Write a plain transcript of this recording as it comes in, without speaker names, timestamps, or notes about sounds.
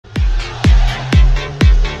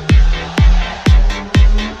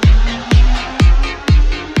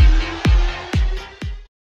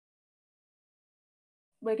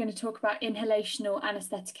we're going to talk about inhalational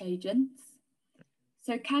anaesthetic agents.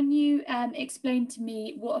 So can you explain to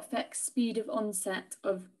me what affects speed of onset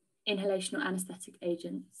of inhalational anaesthetic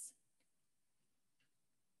agents?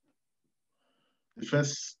 The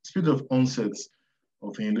first speed of onset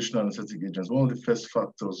of inhalational anesthetic agents, one of the first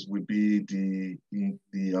factors would be the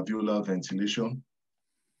alveolar ventilation.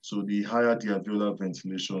 So the higher the alveolar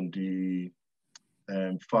ventilation, the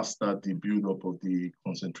faster the buildup of the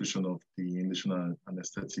concentration of the inhalational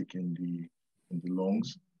anesthetic in the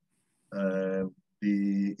lungs.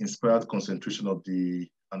 The inspired concentration of the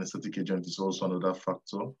anesthetic agent is also another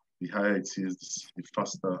factor. The higher it is, the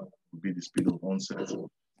faster will be the speed of onset.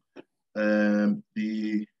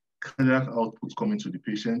 The cardiac output coming to the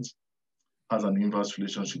patient has an inverse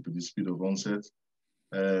relationship with the speed of onset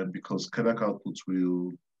because cardiac output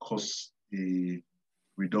will cause a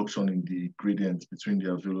reduction in the gradient between the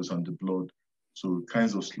alveolus and the blood. So it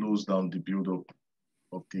kind of slows down the buildup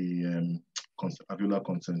of the alveolar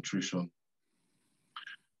concentration.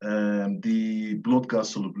 The blood gas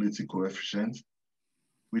solubility coefficient,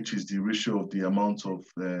 which is the ratio of the amount of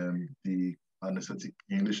the anesthetic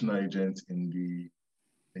inhalational agent in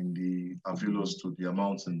the alveolus to the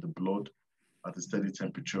amount in the blood at a steady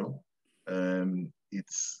temperature.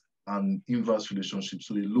 It's an inverse relationship.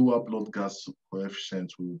 So a lower blood gas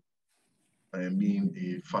coefficient will mean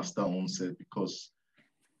a faster onset because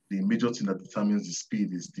the major thing that determines the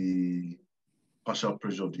speed is the partial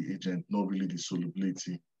pressure of the agent, not really the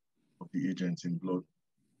solubility of the agent in blood.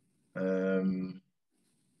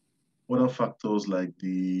 Other factors like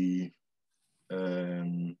the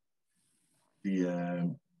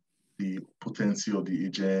potency of the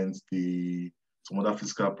agent, some other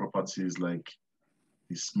physical properties like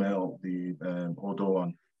the smell, the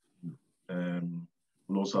odor, and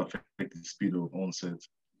will also affect the speed of onset.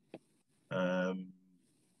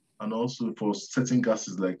 And also for certain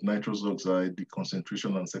gases like nitrous oxide, the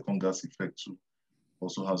concentration and second gas effect too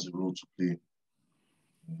also has a role to play.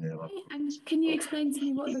 And can you explain to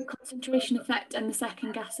me what the concentration effect and the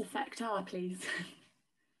second gas effect are, please?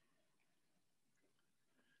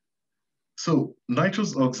 So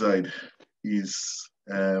nitrous oxide is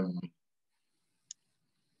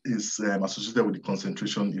associated with the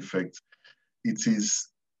concentration effect. It is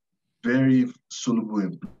very soluble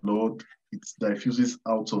in blood. It diffuses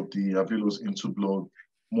out of the alveolus into blood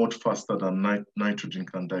much faster than nitrogen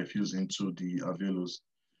can diffuse into the alveolus.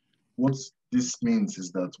 What this means is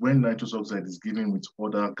that when nitrous oxide is given with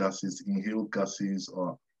other gases, inhaled gases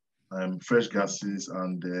or fresh gases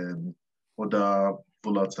and other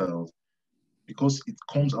volatiles, because it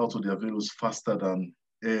comes out of the alveolus faster than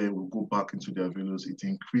air will go back into the alveolus, it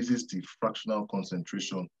increases the fractional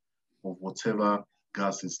concentration of whatever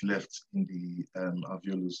gas is left in the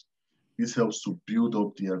alveolus. This helps to build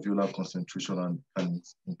up the alveolar concentration and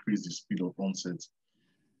increase the speed of onset.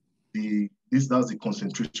 That's the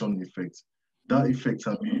concentration effect. That effect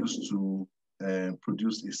can be used to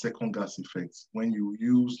produce a second gas effect when you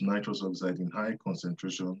use nitrous oxide in high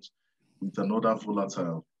concentrations with another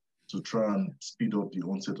volatile to try and speed up the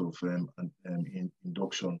onset of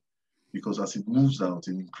induction, because as it moves out,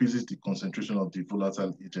 it increases the concentration of the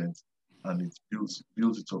volatile agent and it builds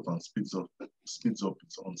it up and speeds up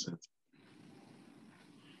its onset.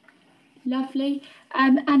 Lovely.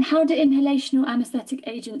 And how do inhalational anaesthetic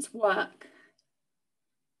agents work?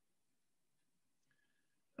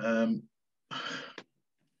 There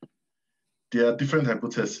are different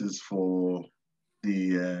hypotheses for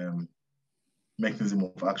the mechanism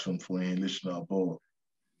of action for inhalational, but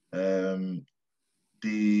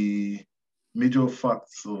the major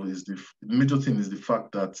thing is the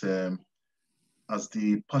fact that as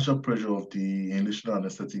the partial pressure of the inhalational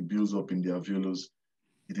anesthetic builds up in the alveolus,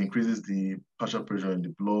 it increases the partial pressure in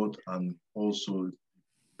the blood and also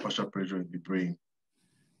partial pressure in the brain.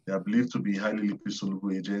 They are believed to be highly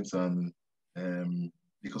lipid-soluble agents, and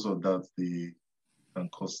because of that, they can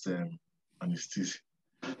cause anesthesia.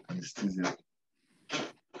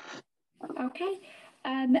 Okay.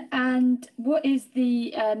 And what is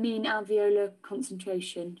the mean alveolar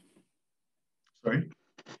concentration?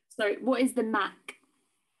 Sorry, what is the MAC?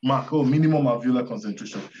 MAC, minimum alveolar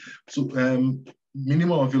concentration. So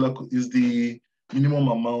minimum alveolar is the minimum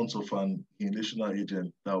amount of an inhalational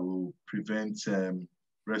agent that will prevent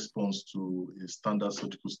response to a standard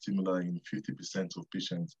surgical stimuli in 50% of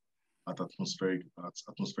patients at atmospheric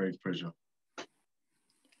pressure.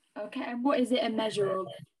 Okay, and what is it a measure of?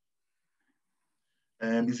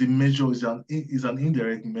 Is an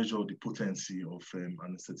indirect measure of the potency of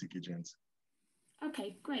anesthetic agents.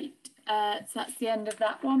 Okay, great. So that's the end of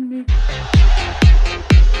that one.